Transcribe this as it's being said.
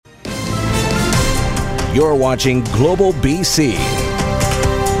You're watching Global BC.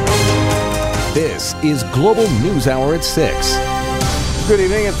 This is Global News Hour at 6. Good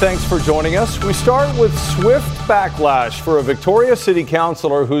evening and thanks for joining us. We start with swift backlash for a Victoria City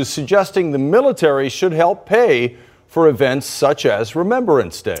councillor who's suggesting the military should help pay for events such as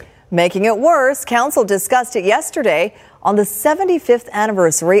Remembrance Day. Making it worse, council discussed it yesterday on the 75th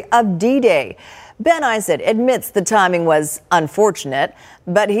anniversary of D-Day. Ben Isett admits the timing was unfortunate,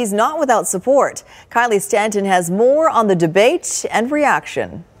 but he's not without support. Kylie Stanton has more on the debate and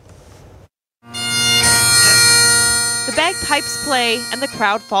reaction. The bagpipes play and the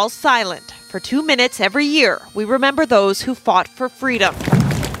crowd falls silent. For 2 minutes every year, we remember those who fought for freedom.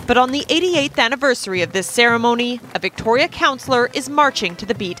 But on the 88th anniversary of this ceremony, a Victoria councillor is marching to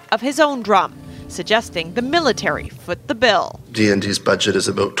the beat of his own drum, suggesting the military foot the bill. D&D's budget is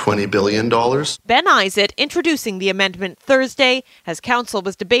about $20 billion. Ben Isett introducing the amendment Thursday as council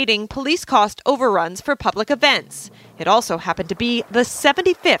was debating police cost overruns for public events. It also happened to be the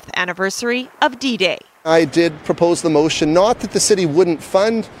 75th anniversary of D-Day. I did propose the motion, not that the city wouldn't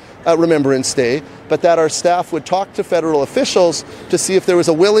fund Remembrance Day, but that our staff would talk to federal officials to see if there was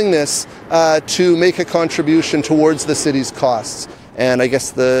a willingness to make a contribution towards the city's costs. And I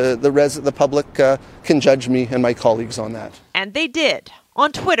guess the public can judge me and my colleagues on that. And they did.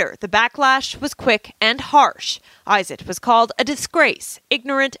 On Twitter, the backlash was quick and harsh. Isett was called a disgrace,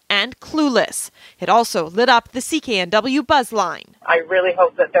 ignorant and clueless. It also lit up the CKNW buzz line. I really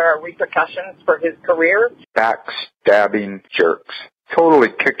hope that there are repercussions for his career. Backstabbing jerks. Totally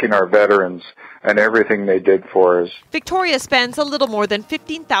kicking our veterans and everything they did for us. Victoria spends a little more than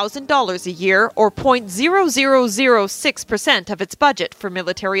 $15,000 a year, or 0.0006% of its budget for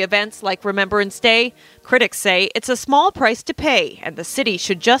military events like Remembrance Day. Critics say it's a small price to pay, and the city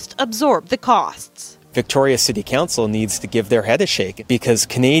should just absorb the costs. Victoria City Council needs to give their head a shake because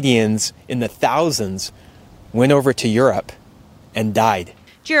Canadians in the thousands went over to Europe and died.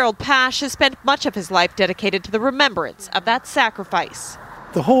 Gerald Pash has spent much of his life dedicated to the remembrance of that sacrifice.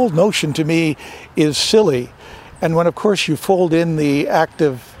 The whole notion to me is silly. And when, of course, you fold in the act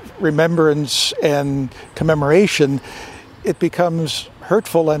of remembrance and commemoration, it becomes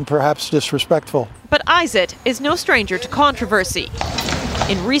hurtful and perhaps disrespectful. But Isett is no stranger to controversy.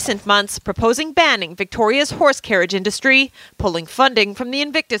 In recent months, proposing banning Victoria's horse carriage industry, pulling funding from the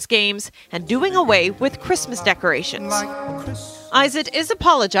Invictus Games, and doing away with Christmas decorations. Isett is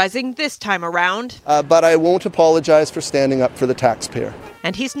apologizing this time around. But I won't apologize for standing up for the taxpayer.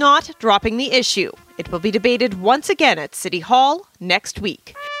 And he's not dropping the issue. It will be debated once again at City Hall next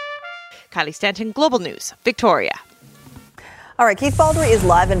week. Kylie Stanton, Global News, Victoria. All right, Keith Baldry is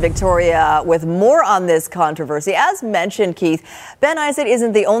live in Victoria with more on this controversy. As mentioned, Keith, Ben Isett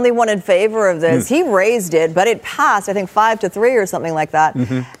isn't the only one in favor of this. He raised it, but it passed, I think, 5-3 or something like that.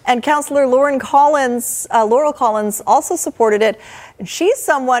 And Councillor Laurel Collins also supported it. She's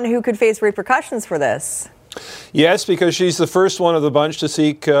someone who could face repercussions for this. Yes, because she's the first one of the bunch to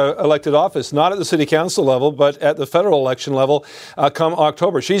seek elected office, not at the city council level, but at the federal election level come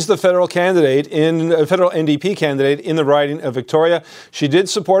October. She's the federal NDP candidate in the riding of Victoria. She did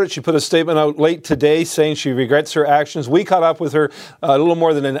support it. She put a statement out late today saying she regrets her actions. We caught up with her a little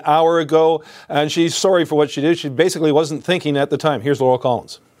more than an hour ago, and she's sorry for what she did. She basically wasn't thinking at the time. Here's Laurel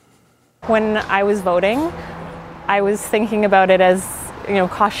Collins. When I was voting, I was thinking about it as,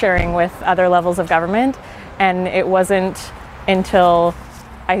 cost sharing with other levels of government. And it wasn't until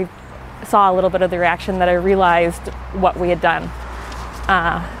I saw a little bit of the reaction that I realized what we had done.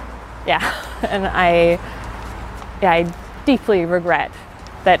 And I deeply regret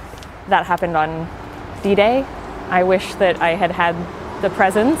that happened on D-Day. I wish that I had had the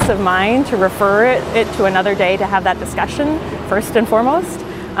presence of mind to refer it to another day to have that discussion first and foremost.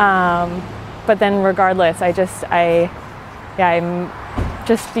 But then regardless, I'm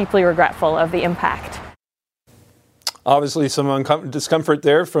just deeply regretful of the impact. Obviously, some discomfort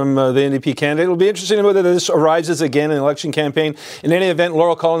there from the NDP candidate. It'll be interesting whether this arises again in an election campaign. In any event,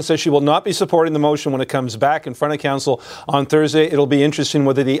 Laurel Collins says she will not be supporting the motion when it comes back in front of council on Thursday. It'll be interesting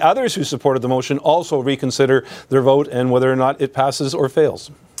whether the others who supported the motion also reconsider their vote and whether or not it passes or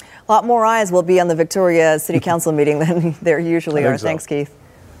fails. A lot more eyes will be on the Victoria City Council meeting than there usually are. Thanks, Keith.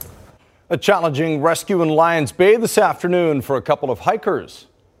 A challenging rescue in Lions Bay this afternoon for a couple of hikers.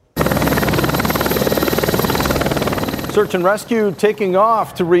 Search and rescue taking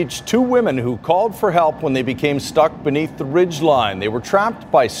off to reach two women who called for help when they became stuck beneath the ridge line. They were trapped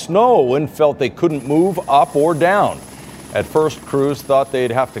by snow and felt they couldn't move up or down. At first, crews thought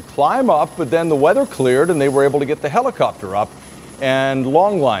they'd have to climb up, but then the weather cleared and they were able to get the helicopter up and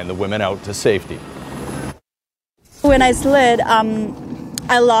long line the women out to safety. When I slid,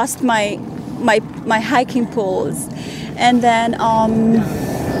 I lost my my hiking poles. And then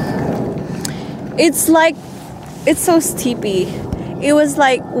it's so steepy. It was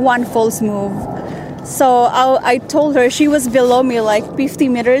like one false move. So I told her, she was below me like 50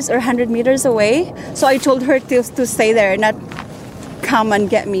 meters or 100 meters away. So I told her to stay there, not come and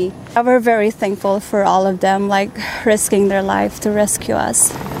get me. We're very thankful for all of them, like risking their life to rescue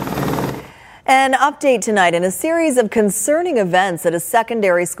us. An update tonight in a series of concerning events at a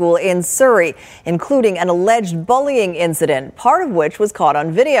secondary school in Surrey, including an alleged bullying incident, part of which was caught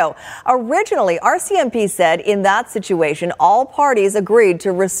on video. Originally, RCMP said in that situation, all parties agreed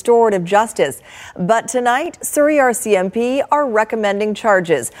to restorative justice. But tonight, Surrey RCMP are recommending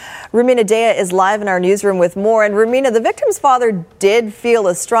charges. Rumina Daya is live in our newsroom with more. And Rumina, the victim's father did feel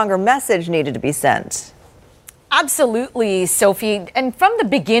a stronger message needed to be sent. Absolutely, Sophie. And from the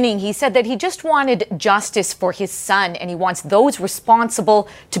beginning, he said that he just wanted justice for his son, and he wants those responsible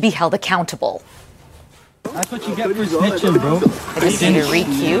to be held accountable. That's what you get for snitching, bro. Is he to reek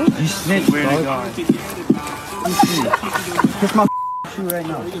you? You snitch, bro. Kiss my shoe right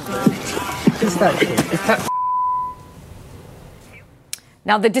now. Kiss that shit.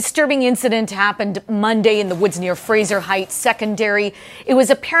 Now, the disturbing incident happened Monday in the woods near Fraser Heights Secondary. It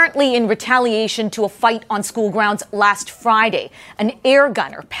was apparently in retaliation to a fight on school grounds last Friday. An air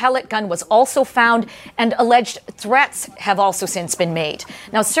gun or pellet gun was also found, and alleged threats have also since been made.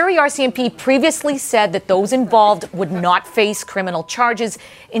 Now, Surrey RCMP previously said that those involved would not face criminal charges,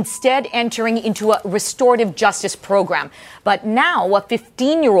 instead entering into a restorative justice program. But now a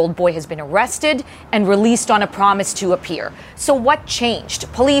 15-year-old boy has been arrested and released on a promise to appear. So what changed?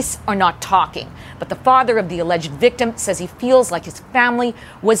 Police are not talking, but the father of the alleged victim says he feels like his family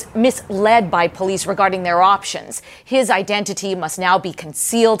was misled by police regarding their options. His identity must now be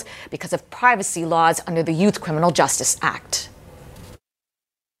concealed because of privacy laws under the Youth Criminal Justice Act.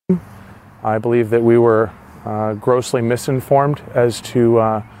 I believe that we were grossly misinformed as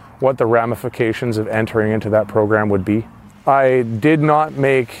to what the ramifications of entering into that program would be. I did not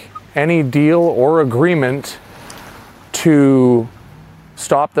make any deal or agreement to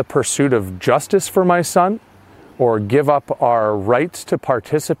stop the pursuit of justice for my son or give up our rights to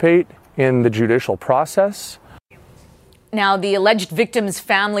participate in the judicial process. Now, the alleged victim's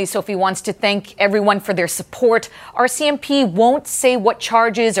family, Sophie, wants to thank everyone for their support. RCMP won't say what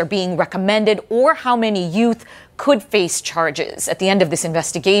charges are being recommended or how many youth could face charges at the end of this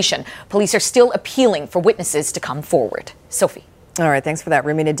investigation. Police are still appealing for witnesses to come forward. Sophie. All right, thanks for that.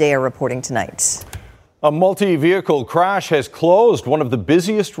 Rumina Daya reporting tonight. A multi-vehicle crash has closed one of the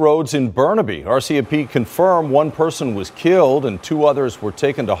busiest roads in Burnaby. RCMP confirmed one person was killed and two others were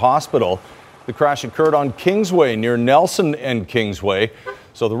taken to hospital. The crash occurred on Kingsway near Nelson and Kingsway.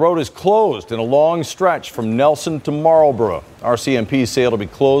 So the road is closed in a long stretch from Nelson to Marlborough. RCMP say it'll be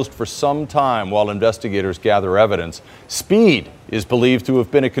closed for some time while investigators gather evidence. Speed is believed to have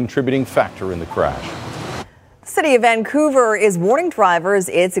been a contributing factor in the crash. The City of Vancouver is warning drivers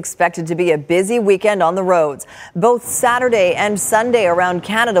it's expected to be a busy weekend on the roads. Both Saturday and Sunday around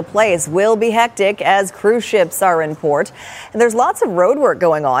Canada Place will be hectic as cruise ships are in port. And there's lots of road work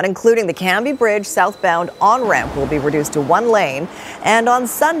going on, including the Cambie Bridge southbound on-ramp will be reduced to one lane. And on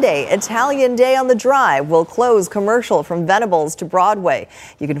Sunday, Italian Day on the Drive will close commercial from Venables to Broadway.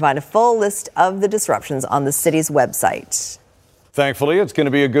 You can find a full list of the disruptions on the city's website. Thankfully, it's going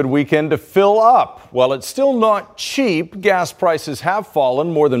to be a good weekend to fill up. While it's still not cheap, gas prices have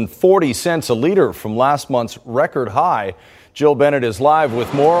fallen more than 40 cents a litre from last month's record high. Jill Bennett is live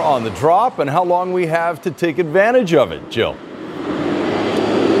with more on the drop and how long we have to take advantage of it. Jill.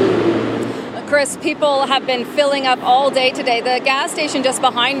 Chris, people have been filling up all day today. The gas station just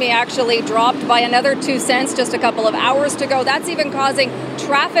behind me actually dropped by another 2 cents just a couple of hours to go. That's even causing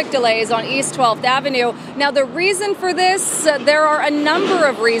traffic delays on East 12th Avenue. Now, the reason for this, there are a number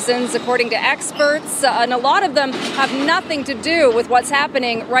of reasons, according to experts, and a lot of them have nothing to do with what's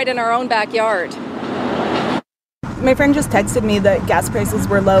happening right in our own backyard. My friend just texted me that gas prices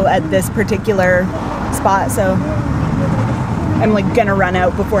were low at this particular spot, so I'm gonna run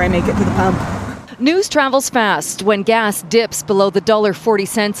out before I make it to the pump. News travels fast when gas dips below the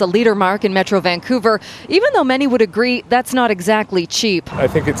 $1.40 a litre mark in Metro Vancouver, even though many would agree that's not exactly cheap. I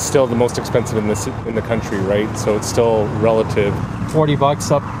think it's still the most expensive in the country, right? So it's still relative. $40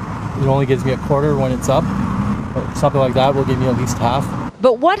 up, it only gives me a quarter when it's up. Something like that will give me at least half.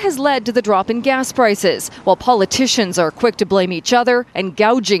 But what has led to the drop in gas prices? While politicians are quick to blame each other and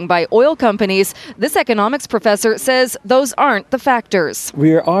gouging by oil companies, this economics professor says those aren't the factors.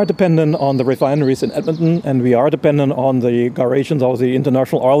 We are dependent on the refineries in Edmonton, and we are dependent on the gyrations of the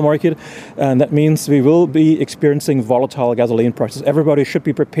international oil market, and that means we will be experiencing volatile gasoline prices. Everybody should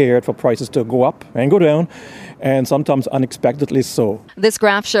be prepared for prices to go up and go down, and sometimes unexpectedly so. This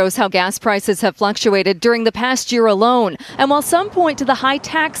graph shows how gas prices have fluctuated during the past year alone. And while some point to the high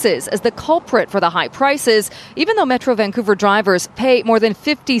taxes as the culprit for the high prices, even though Metro Vancouver drivers pay more than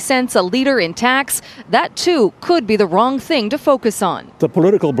 50 cents a litre in tax, that too could be the wrong thing to focus on. The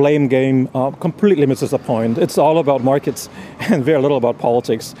political blame game completely misses the point. It's all about markets and very little about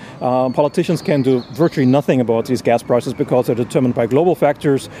politics. Politicians can do virtually nothing about these gas prices because they're determined by global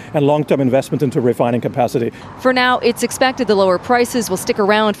factors and long-term investment into refining capacity. For now, it's expected the lower prices will stick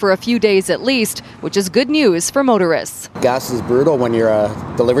around for a few days at least, which is good news for motorists. Gas is brutal when you're a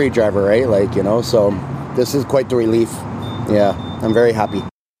delivery driver, right? So this is quite the relief. Yeah, I'm very happy.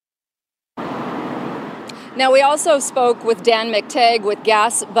 Now, we also spoke with Dan McTagg with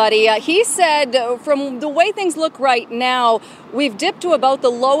Gas Buddy. He said from the way things look right now, we've dipped to about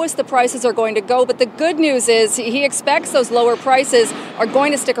the lowest the prices are going to go. But the good news is he expects those lower prices are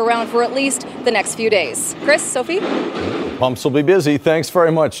going to stick around for at least the next few days. Chris, Sophie? Pumps will be busy. Thanks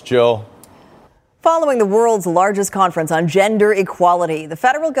very much, Jill. Following the world's largest conference on gender equality, the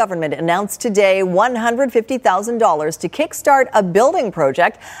federal government announced today $150,000 to kickstart a building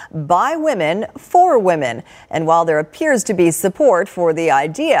project by women for women. And while there appears to be support for the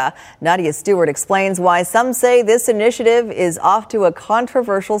idea, Nadia Stewart explains why some say this initiative is off to a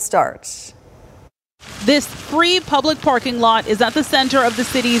controversial start. This free public parking lot is at the center of the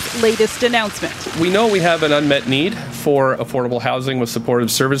city's latest announcement. We know we have an unmet need for affordable housing with supportive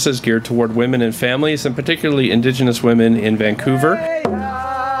services geared toward women and families, and particularly Indigenous women in Vancouver.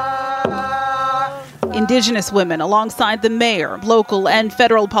 Indigenous women, alongside the mayor, local and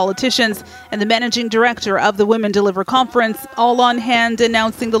federal politicians, and the managing director of the Women Deliver Conference, all on hand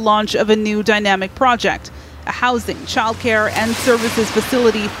announcing the launch of a new dynamic project, a housing, childcare, and services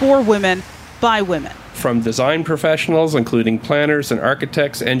facility for women by women. From design professionals, including planners and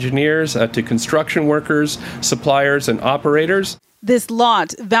architects, engineers, to construction workers, suppliers, and operators. This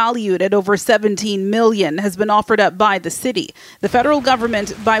lot, valued at over $17 million, has been offered up by the city. The federal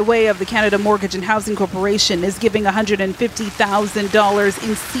government, by way of the Canada Mortgage and Housing Corporation, is giving $150,000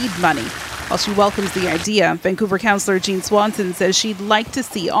 in seed money. While she welcomes the idea, Vancouver councillor Jean Swanson says she'd like to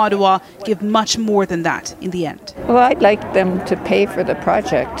see Ottawa give much more than that in the end. Well, I'd like them to pay for the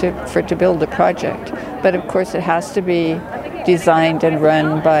project, to build the project. But of course it has to be designed and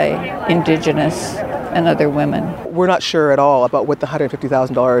run by Indigenous and other women. We're not sure at all about what the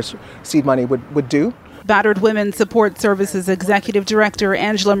 $150,000 seed money would do. Battered Women Support Services Executive Director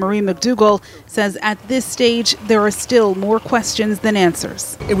Angela Marie McDougall says at this stage there are still more questions than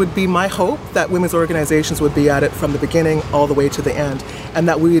answers. It would be my hope that women's organizations would be at it from the beginning all the way to the end, and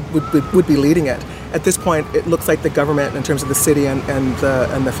that we would be leading it. At this point, it looks like the government, in terms of the city and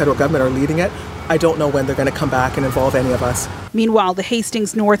the federal government, are leading it. I don't know when they're going to come back and involve any of us. Meanwhile, the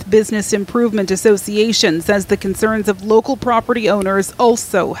Hastings North Business Improvement Association says the concerns of local property owners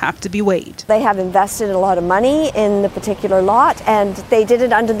also have to be weighed. They have invested a lot of money in the particular lot, and they did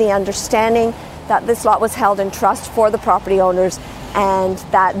it under the understanding that this lot was held in trust for the property owners and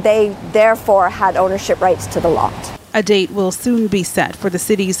that they therefore had ownership rights to the lot. A date will soon be set for the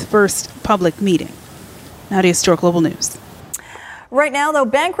city's first public meeting. Nadia Stewart, Global News. Right now, though,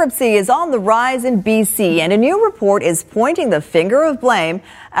 bankruptcy is on the rise in BC, and a new report is pointing the finger of blame,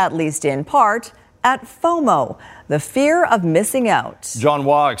 at least in part, at FOMO, the fear of missing out. John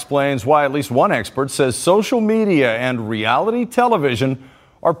Waugh explains why at least one expert says social media and reality television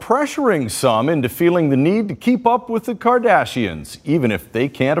are pressuring some into feeling the need to keep up with the Kardashians, even if they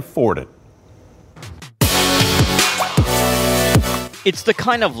can't afford it. It's the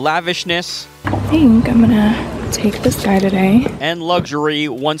kind of lavishness I think I'm gonna take this guy today. And luxury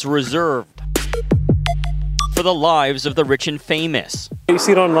once reserved for the lives of the rich and famous. You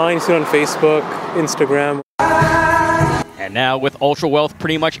see it online, you see it on Facebook, Instagram. And now with ultra wealth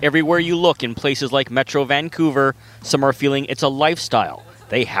pretty much everywhere you look in places like Metro Vancouver, some are feeling it's a lifestyle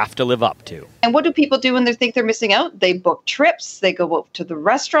they have to live up to. And what do people do when they think they're missing out? They book trips, they go out to the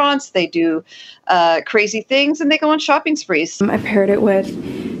restaurants, they do crazy things, and they go on shopping sprees. I paired it with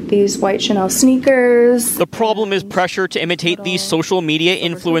these white Chanel sneakers. The problem is pressure to imitate these social media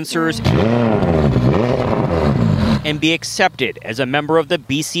influencers and be accepted as a member of the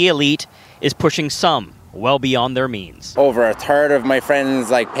BC elite is pushing some well beyond their means. Over a third of my friends'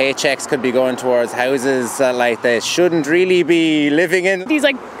 paychecks could be going towards houses that they shouldn't really be living in. These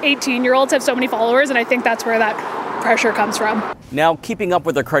 18-year-olds have so many followers, and I think that's where that pressure comes from. Now, keeping up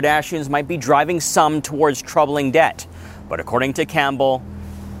with the Kardashians might be driving some towards troubling debt. But according to Campbell,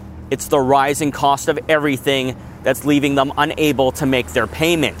 it's the rising cost of everything that's leaving them unable to make their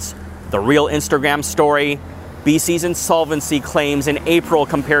payments. The Real Instagram story: BC's insolvency claims in April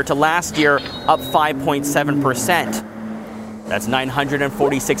compared to last year up 5.7%. That's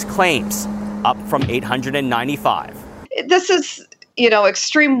 946 claims, up from 895. This is,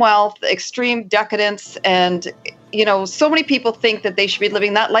 extreme wealth, extreme decadence, and, so many people think that they should be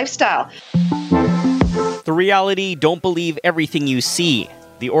living that lifestyle. The reality: don't believe everything you see.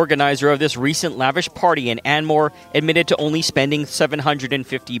 The organizer of this recent lavish party in Anmore admitted to only spending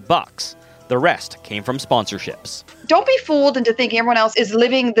 $750. The rest came from sponsorships. Don't be fooled into thinking everyone else is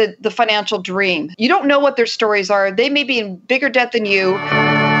living the financial dream. You don't know what their stories are. They may be in bigger debt than you.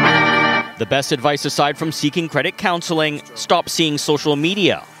 The best advice, aside from seeking credit counseling: stop seeing social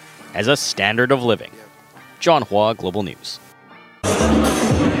media as a standard of living. John Hua, Global News.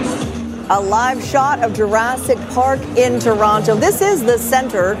 A live shot of Jurassic Park in Toronto. This is the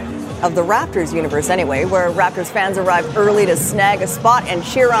center of the Raptors universe anyway, where Raptors fans arrived early to snag a spot and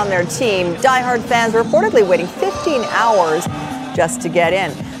cheer on their team. Die-hard fans reportedly waiting 15 hours just to get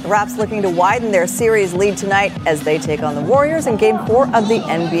in. The Raps looking to widen their series lead tonight as they take on the Warriors in Game 4 of the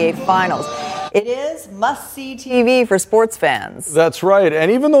NBA Finals. It is must-see TV for sports fans. That's right.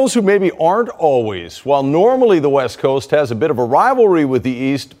 And even those who maybe aren't always. While normally the West Coast has a bit of a rivalry with the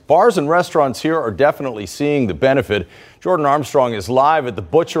East, bars and restaurants here are definitely seeing the benefit. Jordan Armstrong is live at the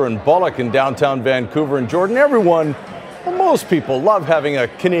Butcher and Bullock in downtown Vancouver. And Jordan, most people love having a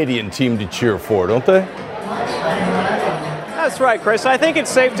Canadian team to cheer for, don't they? That's right, Chris. I think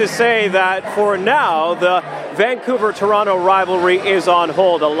it's safe to say that for now, the Vancouver-Toronto rivalry is on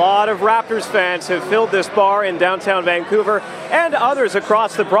hold. A lot of Raptors fans have filled this bar in downtown Vancouver, and others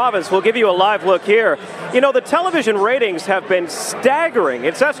across the province. We'll give you a live look here. The television ratings have been staggering.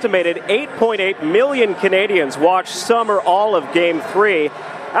 It's estimated 8.8 million Canadians watched some or all of Game 3.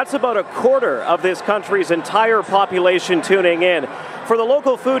 That's about a quarter of this country's entire population tuning in. For the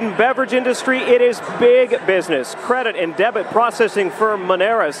local food and beverage industry, it is big business. Credit and debit processing firm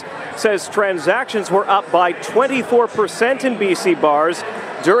Moneris says transactions were up by 24% in BC bars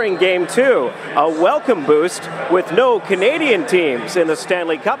during Game 2, a welcome boost with no Canadian teams in the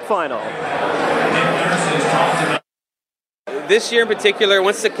Stanley Cup final. This year in particular,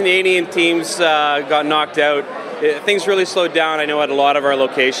 once the Canadian teams got knocked out, things really slowed down, I know, at a lot of our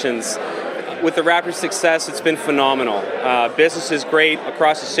locations. With the Raptors' success, it's been phenomenal. Business is great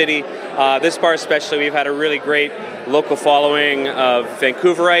across the city. This bar especially, we've had a really great local following of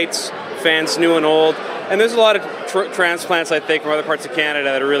Vancouverites, fans new and old. And there's a lot of transplants, I think, from other parts of Canada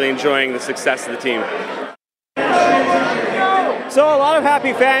that are really enjoying the success of the team. So a lot of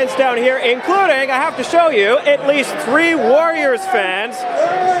happy fans down here, including, I have to show you, at least 3 Warriors fans.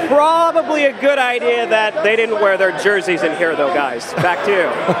 Probably a good idea that they didn't wear their jerseys in here, though, guys. Back to you.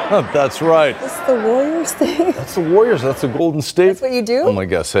 That's right. Is this the Warriors thing? That's the Warriors. That's the Golden State. That's what you do? Oh, my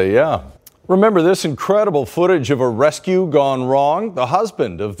guess, yeah. Remember this incredible footage of a rescue gone wrong? The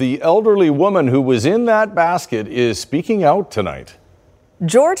husband of the elderly woman who was in that basket is speaking out tonight.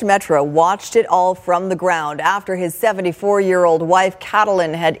 George Metra watched it all from the ground after his 74-year-old wife,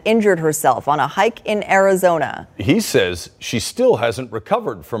 Catalin, had injured herself on a hike in Arizona. He says she still hasn't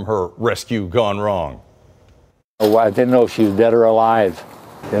recovered from her rescue gone wrong. Oh, I didn't know if she was dead or alive.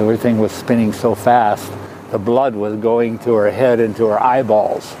 Everything was spinning so fast. The blood was going to her head and to her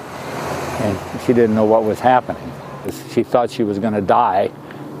eyeballs. And she didn't know what was happening. She thought she was going to die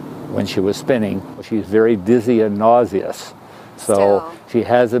when she was spinning. She's very dizzy and nauseous. So she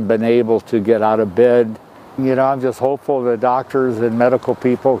hasn't been able to get out of bed. I'm just hopeful the doctors and medical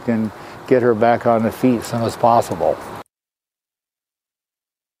people can get her back on the feet as soon as possible.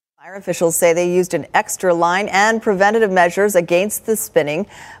 Fire officials say they used an extra line and preventative measures against the spinning,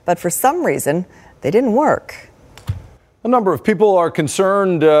 but for some reason, they didn't work. A number of people are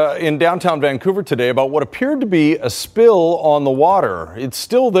concerned in downtown Vancouver today about what appeared to be a spill on the water. It's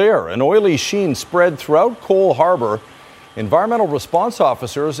still there. An oily sheen spread throughout Cole Harbour. Environmental response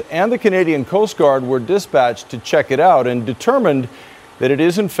officers and the Canadian Coast Guard were dispatched to check it out and determined that it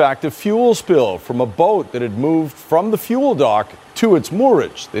is in fact a fuel spill from a boat that had moved from the fuel dock to its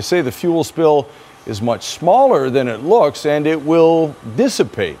moorage. They say the fuel spill is much smaller than it looks and it will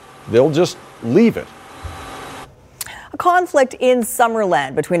dissipate. They'll just leave it. A conflict in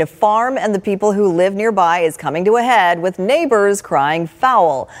Summerland between a farm and the people who live nearby is coming to a head, with neighbors crying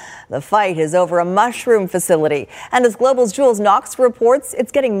foul. The fight is over a mushroom facility. And as Global's Jules Knox reports,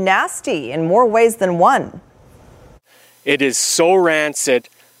 it's getting nasty in more ways than one. It is so rancid,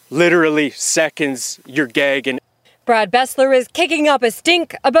 literally seconds you're gagging. Brad Bessler is kicking up a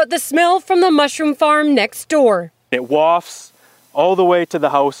stink about the smell from the mushroom farm next door. It wafts all the way to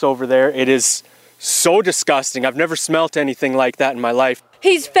the house over there. It is so disgusting. I've never smelt anything like that in my life.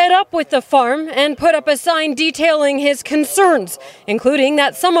 He's fed up with the farm and put up a sign detailing his concerns, including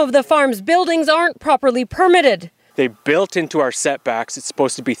that some of the farm's buildings aren't properly permitted. They built into our setbacks. It's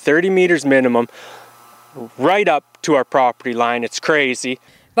supposed to be 30 meters minimum, right up to our property line. It's crazy.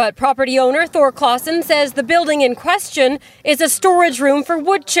 But property owner Thor Clausen says the building in question is a storage room for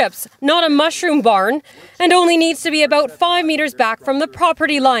wood chips, not a mushroom barn, and only needs to be about 5 meters back from the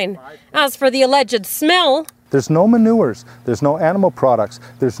property line. As for the alleged smell, there's no manures, there's no animal products,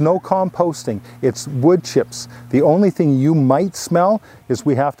 there's no composting, it's wood chips. The only thing you might smell is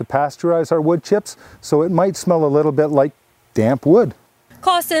we have to pasteurize our wood chips, so it might smell a little bit like damp wood.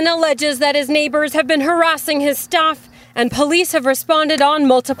 Clausen alleges that his neighbors have been harassing his staff, and police have responded on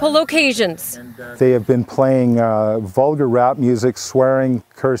multiple occasions. They have been playing vulgar rap music, swearing,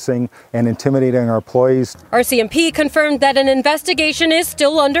 cursing, and intimidating our employees. RCMP confirmed that an investigation is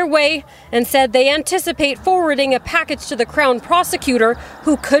still underway and said they anticipate forwarding a package to the Crown prosecutor,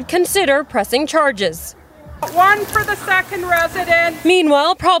 who could consider pressing charges. One for the second resident.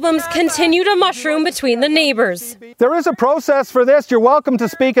 Meanwhile, problems continue to mushroom between the neighbors. There is a process for this. You're welcome to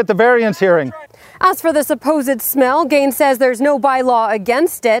speak at the variance hearing. As for the supposed smell, Gaines says there's no bylaw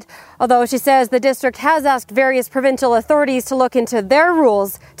against it, although she says the district has asked various provincial authorities to look into their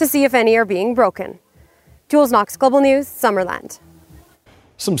rules to see if any are being broken. Jules Knox, Global News, Summerland.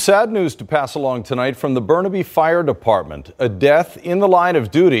 Some sad news to pass along tonight from the Burnaby Fire Department. A death in the line of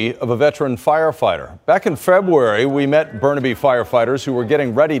duty of a veteran firefighter. Back in February, we met Burnaby firefighters who were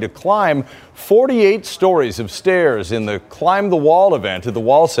getting ready to climb 48 stories of stairs in the Climb the Wall event at the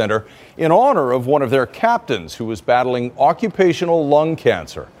Wall Center in honor of one of their captains who was battling occupational lung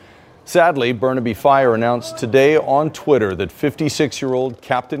cancer. Sadly, Burnaby Fire announced today on Twitter that 56-year-old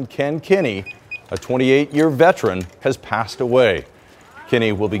Captain Ken Kinney, a 28-year veteran, has passed away.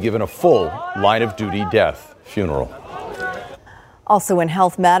 Kinney will be given a full line-of-duty death funeral. Also in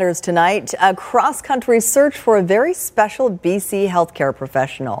Health Matters tonight, a cross-country search for a very special BC healthcare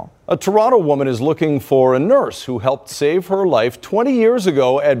professional. A Toronto woman is looking for a nurse who helped save her life 20 years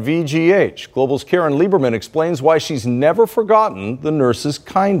ago at VGH. Global's Karen Lieberman explains why she's never forgotten the nurse's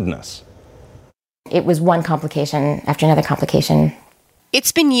kindness. It was one complication after another complication.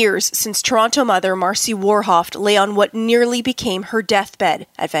 It's been years since Toronto mother Marcy Warhoft lay on what nearly became her deathbed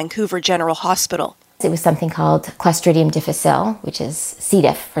at Vancouver General Hospital. It was something called Clostridium difficile, which is C.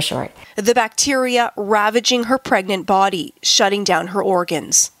 diff for short. The bacteria ravaging her pregnant body, shutting down her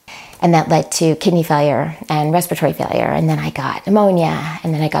organs. And that led to kidney failure and respiratory failure. And then I got pneumonia.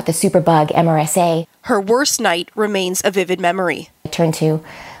 And then I got the superbug MRSA. Her worst night remains a vivid memory. I turned to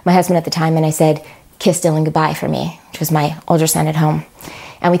my husband at the time and I said, "Kiss Dylan goodbye for me," which was my older son at home.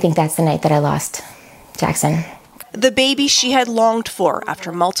 And we think that's the night that I lost Jackson. The baby she had longed for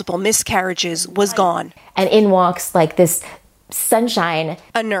after multiple miscarriages was gone. And in walks like this sunshine.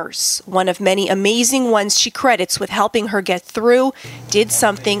 A nurse, one of many amazing ones she credits with helping her get through, did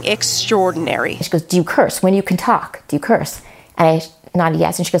something extraordinary. She goes, "Do you curse? When you can talk, do you curse?" And I nodded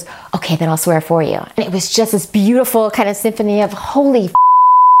yes. And she goes, "Okay, then I'll swear for you." And it was just this beautiful kind of symphony of holy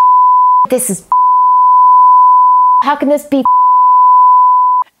this is how can this be?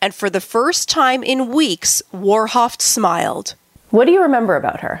 And for the first time in weeks, Warhoft smiled. What do you remember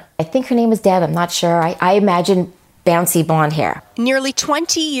about her? I think her name was Deb. I'm not sure. I imagine bouncy blonde hair. Nearly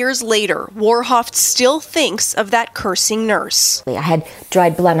 20 years later, Warhoft still thinks of that cursing nurse. I had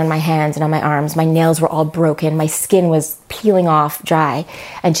dried blood on my hands and on my arms. My nails were all broken. My skin was peeling off dry.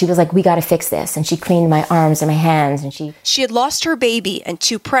 And she was like, "We got to fix this." And she cleaned my arms and my hands. And she had lost her baby and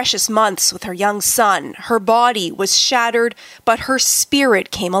 2 precious months with her young son. Her body was shattered, but her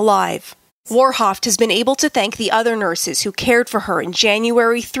spirit came alive. Warhoft has been able to thank the other nurses who cared for her in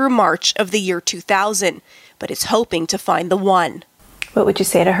January through March of the year 2000. But is hoping to find the one. What would you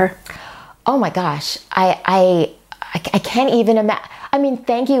say to her? Oh my gosh, I can't even imagine. I mean,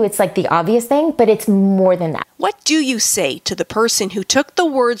 thank you, it's like the obvious thing, but it's more than that. What do you say to the person who took the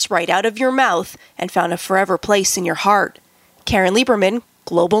words right out of your mouth and found a forever place in your heart? Karen Lieberman,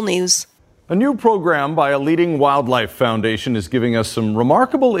 Global News. A new program by a leading wildlife foundation is giving us some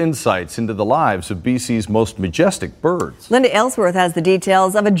remarkable insights into the lives of BC's most majestic birds. Linda Aylesworth has the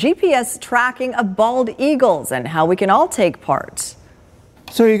details of a GPS tracking of bald eagles and how we can all take part.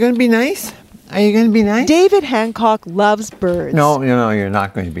 So you're going to be nice? Are you going to be nice? David Hancock loves birds. No, you're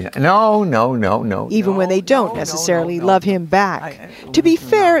not going to be nice. No. Even when they don't necessarily love him back. To be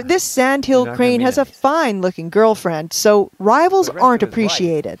fair, this sandhill crane has a fine-looking girlfriend, so rivals aren't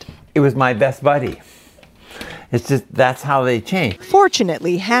appreciated. It was my best buddy. It's just, that's how they change.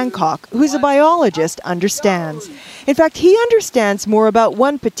 Fortunately, Hancock, who's a biologist, understands. In fact, he understands more about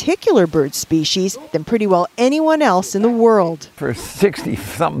one particular bird species than pretty well anyone else in the world. For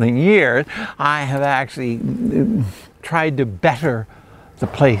 60-something years, I have actually tried to better the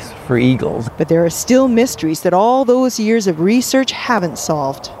place for eagles. But there are still mysteries that all those years of research haven't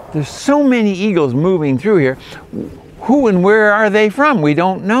solved. There's so many eagles moving through here. Who and where are they from? We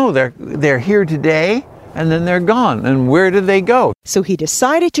don't know. They're here today, and then they're gone. And where did they go? So he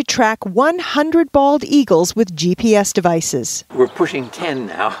decided to track 100 bald eagles with GPS devices. We're pushing 10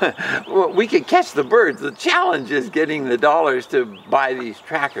 now. We could catch the birds. The challenge is getting the dollars to buy these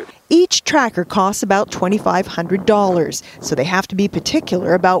trackers. Each tracker costs about $2,500, so they have to be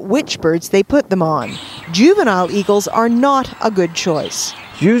particular about which birds they put them on. Juvenile eagles are not a good choice.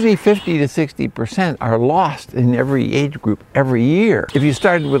 Usually 50 to 60% are lost in every age group every year. If you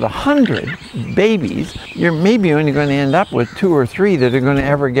started with 100 babies, you're maybe only going to end up with 2 or 3 that are going to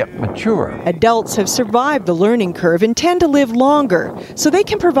ever get mature. Adults have survived the learning curve and tend to live longer, so they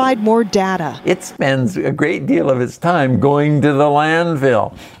can provide more data. It spends a great deal of its time going to the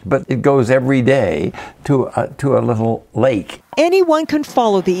landfill, but it goes every day to a little lake. Anyone can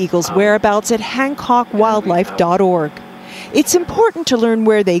follow the eagles' whereabouts at hancockwildlife.org. It's important to learn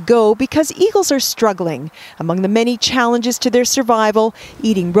where they go because eagles are struggling. Among the many challenges to their survival,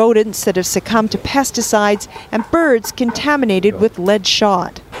 eating rodents that have succumbed to pesticides and birds contaminated with lead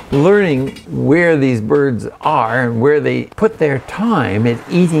shot. Learning where these birds are and where they put their time at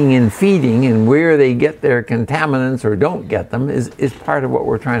eating and feeding and where they get their contaminants or don't get them is part of what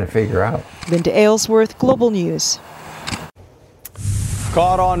we're trying to figure out. Linda Aylesworth, Global News.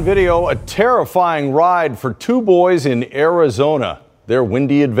 Caught on video, a terrifying ride for 2 boys in Arizona. Their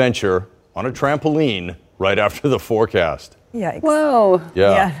windy adventure on a trampoline right after the forecast. Yikes. Whoa.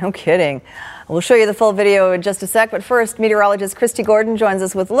 Yeah, no kidding. We'll show you the full video in just a sec, but first, meteorologist Christy Gordon joins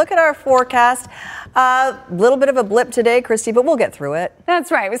us with a look at our forecast. A little bit of a blip today, Christy, but we'll get through it.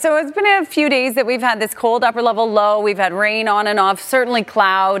 That's right. So it's been a few days that we've had this cold upper level low. We've had rain on and off, certainly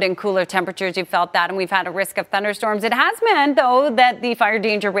cloud and cooler temperatures. You've felt that, and we've had a risk of thunderstorms. It has meant, though, that the fire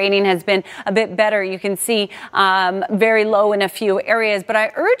danger rating has been a bit better. You can see very low in a few areas, but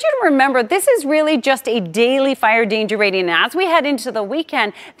I urge you to remember this is really just a daily fire danger rating. And as we head into the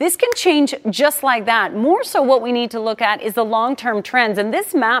weekend, this can change just like that. More so what we need to look at is the long-term trends. And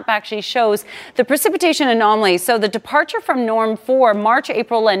this map actually shows the precipitation anomalies. So the departure from norm for March,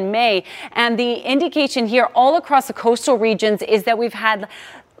 April, and May. And the indication here all across the coastal regions is that we've had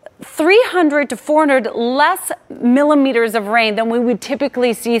 300 to 400 less millimeters of rain than we would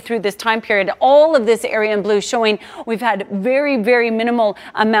typically see through this time period. All of this area in blue showing we've had very, very minimal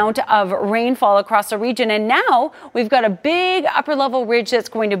amount of rainfall across the region. And now we've got a big upper level ridge that's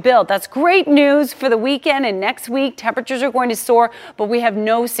going to build. That's great news for the weekend and next week. Temperatures are going to soar, but we have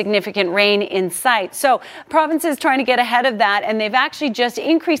no significant rain in sight. So province is trying to get ahead of that, and they've actually just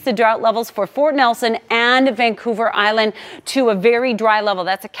increased the drought levels for Fort Nelson and Vancouver Island to a very dry level.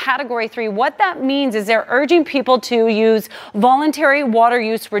 That's a Category 3. What that means is they're urging people to use voluntary water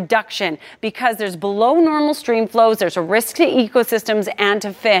use reduction because there's below normal stream flows. There's a risk to ecosystems and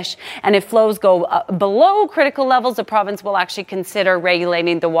to fish. And if flows go below critical levels, the province will actually consider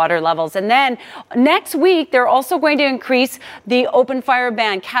regulating the water levels. And then next week, they're also going to increase the open fire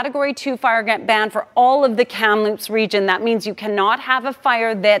ban, Category 2 fire ban for all of the Kamloops region. That means you cannot have a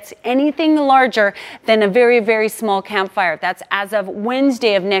fire that's anything larger than a very, very small campfire. That's as of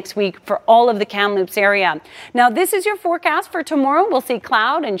Wednesday of next week for all of the Kamloops area. Now, this is your forecast for tomorrow. We'll see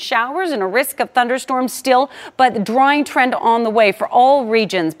cloud and showers and a risk of thunderstorms still, but the drying trend on the way for all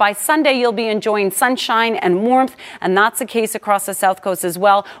regions. By Sunday, you'll be enjoying sunshine and warmth, and that's the case across the south coast as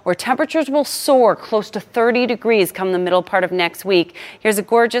well, where temperatures will soar close to 30 degrees come the middle part of next week. Here's a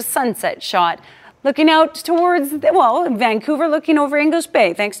gorgeous sunset shot. Looking out towards, Vancouver, looking over English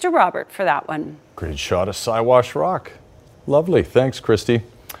Bay. Thanks to Robert for that one. Great shot of Siwash Rock. Lovely. Thanks, Christy.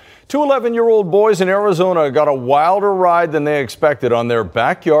 2 11-year-old boys in Arizona got a wilder ride than they expected on their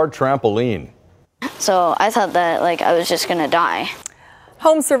backyard trampoline. So I thought that I was just going to die.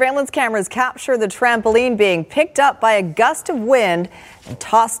 Home surveillance cameras capture the trampoline being picked up by a gust of wind and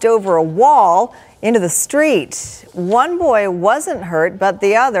tossed over a wall into the street. One boy wasn't hurt, but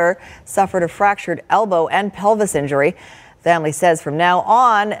the other suffered a fractured elbow and pelvis injury. Family says from now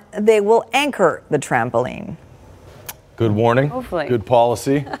on, they will anchor the trampoline. Good warning. Hopefully. Good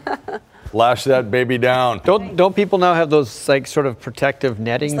policy. Lash that baby down. Don't people now have those like sort of protective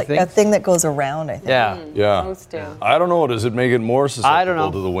netting Like things? a thing that goes around, I think. Yeah. I don't know. Does it make it more I don't know.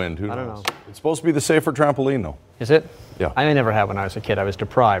 susceptible to the wind? Who I don't knows? know. It's supposed to be the safer trampoline, though. Is it? Yeah. I never had when I was a kid. I was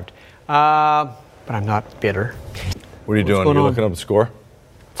deprived. But I'm not bitter. What are you doing? going You on? looking up the score?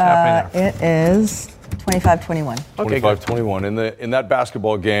 It is 25-21. 25-21 in that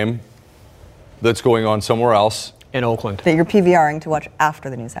basketball game that's going on somewhere else. In Oakland. That you're PVRing to watch after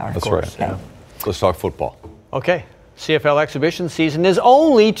the news hour. That's right. Okay. Let's talk football. Okay. CFL exhibition season is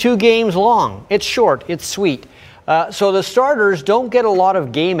only 2 games long. It's short. It's sweet. So the starters don't get a lot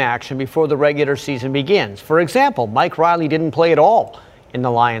of game action before the regular season begins. For example, Mike Riley didn't play at all in the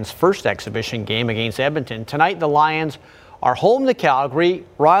Lions' first exhibition game against Edmonton. Tonight, the Lions are home to Calgary.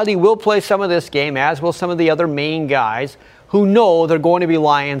 Riley will play some of this game, as will some of the other main guys who know they're going to be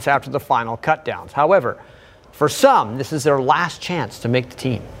Lions after the final cutdowns. However, for some, this is their last chance to make the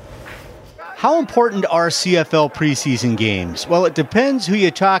team. How important are CFL preseason games? Well, it depends who you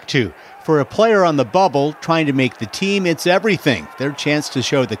talk to. For a player on the bubble trying to make the team, it's everything. Their chance to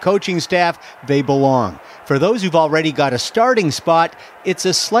show the coaching staff they belong. For those who've already got a starting spot, it's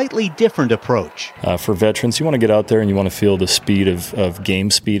a slightly different approach. For veterans, you want to get out there and you want to feel the speed of game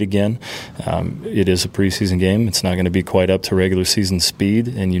speed again. It is a preseason game. It's not going to be quite up to regular season speed,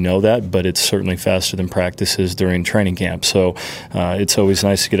 and you know that, but it's certainly faster than practices during training camp. So it's always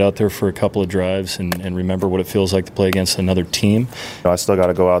nice to get out there for a couple of drives and remember what it feels like to play against another team. I still got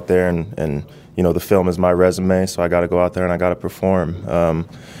to go out there and you know, the film is my resume, so I got to go out there and I got to perform.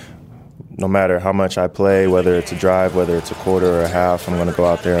 No matter how much I play, whether it's a drive, whether it's a quarter or a half, I'm going to go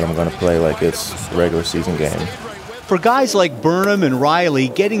out there and I'm going to play like it's a regular season game. For guys like Burnham and Riley,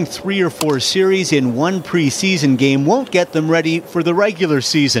 getting 3 or 4 series in one preseason game won't get them ready for the regular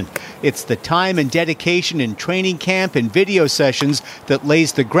season. It's the time and dedication in training camp and video sessions that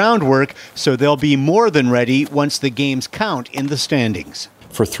lays the groundwork, so they'll be more than ready once the games count in the standings.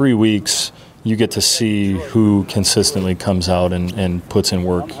 For 3 weeks, you get to see who consistently comes out and puts in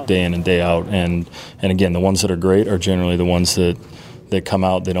work day in and day out. And again, the ones that are great are generally the ones that come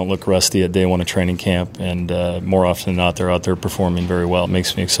out. They don't look rusty at day one of training camp. And more often than not, they're out there performing very well. It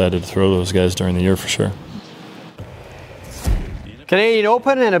makes me excited to throw those guys during the year for sure. Canadian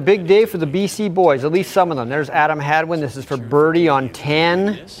Open and a big day for the BC boys, at least some of them. There's Adam Hadwin. This is for birdie on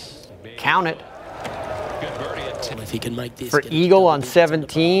 10. Count it. If he can make this for eagle on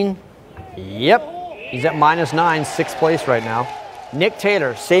 17. Yep, he's at -9, 6th place right now. Nick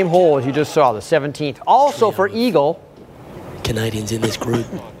Taylor, same hole as you just saw, the 17th. Also for eagle. Canadians in this group.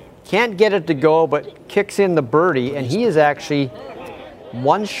 Can't get it to go, but kicks in the birdie, and he is actually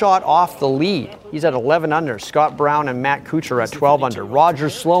 1 shot off the lead. He's at 11 under. Scott Brown and Matt Kuchar at 12 under. Roger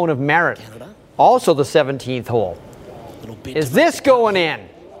Sloan of Merritt, also the 17th hole. Is this going in?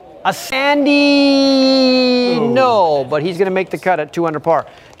 A Sandy? No, but he's going to make the cut at 2 under par.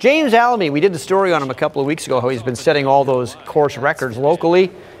 James Alamy, we did the story on him a couple of weeks ago, how he's been setting all those course records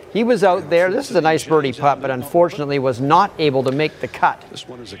locally. He was out there. This is a nice birdie putt, but unfortunately was not able to make the cut.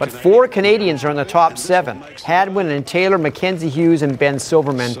 But 4 Canadians are in the top 7. Hadwin and Taylor, Mackenzie Hughes, and Ben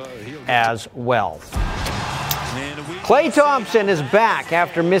Silverman as well. Klay Thompson is back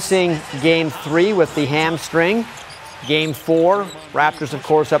after missing Game 3 with the hamstring. Game 4, Raptors, of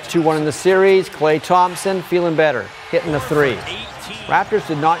course, up 2-1 in the series. Klay Thompson feeling better, hitting the 3. Raptors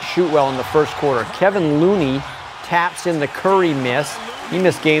did not shoot well in the first quarter. Kevin Looney taps in the Curry miss. He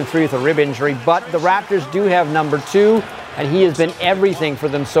missed Game 3 with a rib injury, but the Raptors do have number 2, and he has been everything for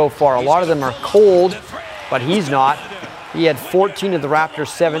them so far. A lot of them are cold, but he's not. He had 14 of the Raptors'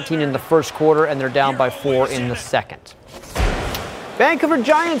 17 in the first quarter, and they're down by 4 in the second. Vancouver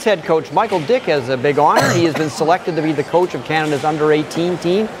Giants head coach Michael Dick has a big honor. He has been selected to be the coach of Canada's under-18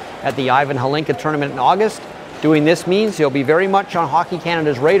 team at the Ivan Halinka tournament in August. Doing this means he'll be very much on Hockey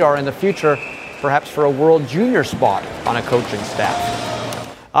Canada's radar in the future, perhaps for a World Junior spot on a coaching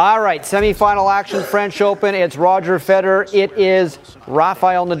staff. All right, semifinal action, French Open. It's Roger Federer. It is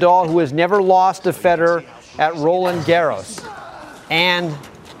Rafael Nadal, who has never lost to Federer at Roland Garros. And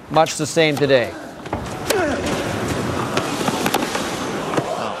much the same today.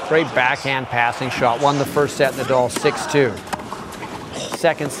 Great backhand passing shot. Won the first set, Nadal 6-2.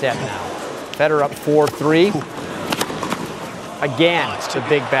 Second set now. Federer up 4-3. Again, it's a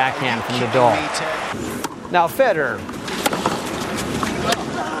big backhand from Nadal. Now Federer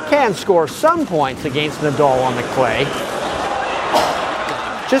can score some points against Nadal on the clay.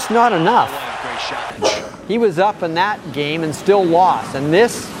 Just not enough. He was up in that game and still lost. And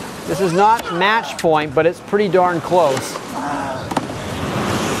this is not match point, but it's pretty darn close.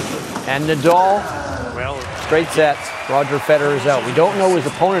 And Nadal, well, straight sets. Roger Federer is out. We don't know who his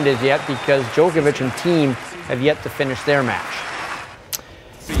opponent is yet because Djokovic and team have yet to finish their match.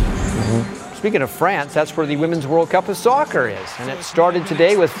 Speaking of France, that's where the Women's World Cup of Soccer is. And it started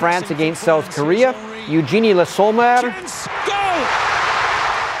today with France against South Korea. Eugenie Le Sommer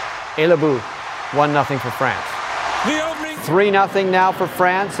et Le Bout. 1-0 for France. 3-0 now for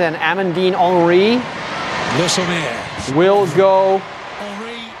France, and Amandine Henry will go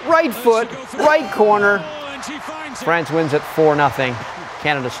right foot, right corner. France wins at 4-0.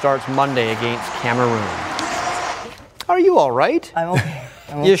 Canada starts Monday against Cameroon. Are you all right? I'm okay.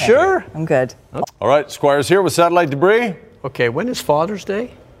 You sure? I'm good. All right, Squire's here with satellite debris. Okay, when is Father's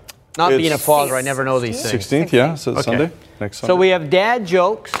Day? Not being a father, I never know these things. 16th, yeah, so it's Sunday. Next Sunday. So we have dad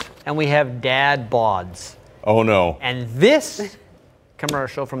jokes and we have dad bods. Oh no. And this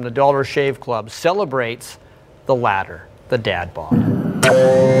commercial from the Dollar Shave Club celebrates the latter, the dad bod.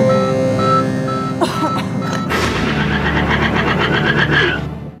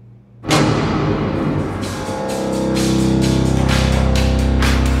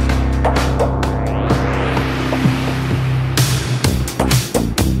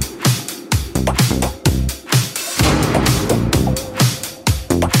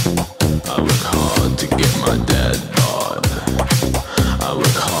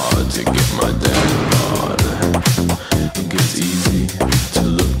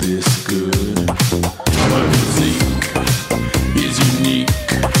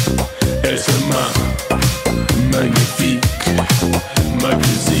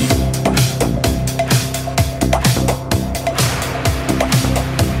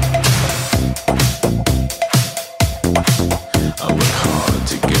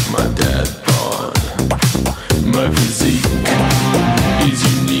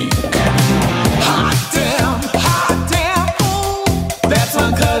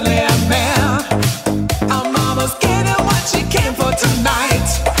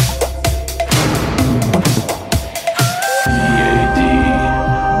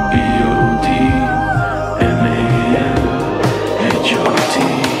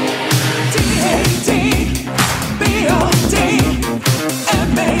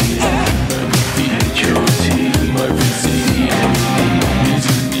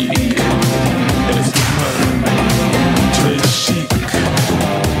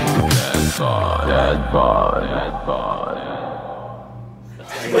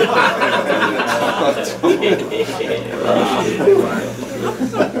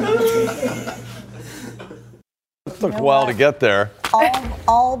 It took a while to get there.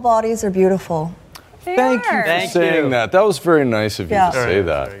 All bodies are beautiful. Thank you for saying that. That was very nice of you to say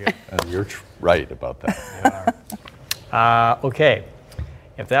that. And you're right about that. Okay,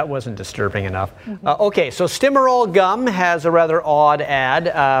 if that wasn't disturbing enough. Okay, so Stimorol gum has a rather odd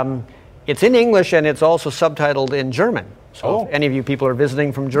ad. It's in English and it's also subtitled in German. So if any of you people are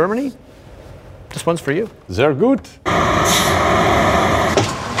visiting from Germany, this one's for you. Sehr gut.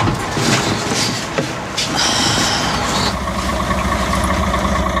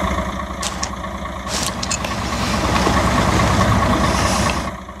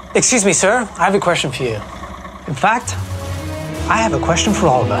 Excuse me, sir. I have a question for you. In fact, I have a question for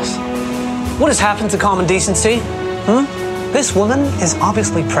all of us. What has happened to common decency? This woman is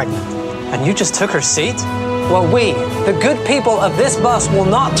obviously pregnant, and you just took her seat? Well, we, the good people of this bus, will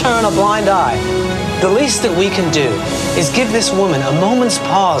not turn a blind eye. The least that we can do is give this woman a moment's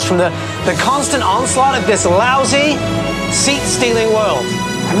pause from the constant onslaught of this lousy, seat-stealing world.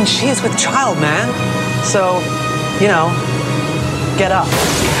 I mean, she is with child, man. So, you know, get up.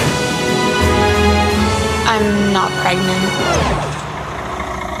 I'm not pregnant.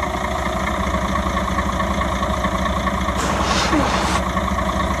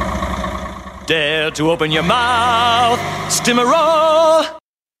 Dare to open your mouth, Stimorol.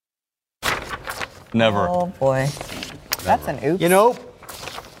 Never. Oh boy, that's an oops. You know,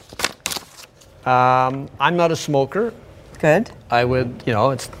 I'm not a smoker. Good. I would,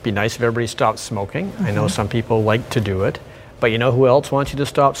 it'd be nice if everybody stopped smoking. I know some people like to do it. But you know who else wants you to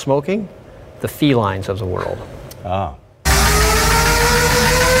stop smoking? The felines of the world. Ah.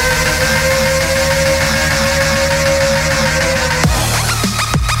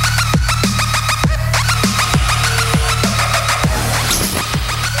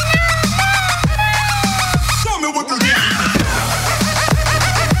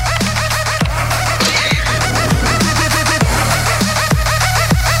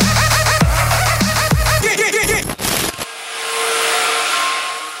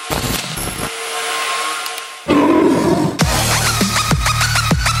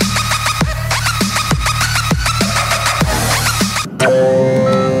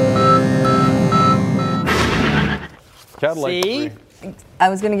 had like See? 3. I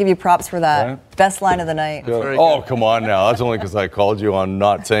was going to give you props for that. Right. Best line of the night. Oh, come on now. That's only because I called you on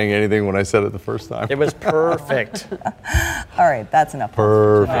not saying anything when I said it the first time. It was perfect. All right, that's enough.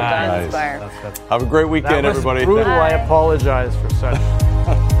 Perfect. Nice. Have a great weekend, That was everybody. brutal. I apologize for such.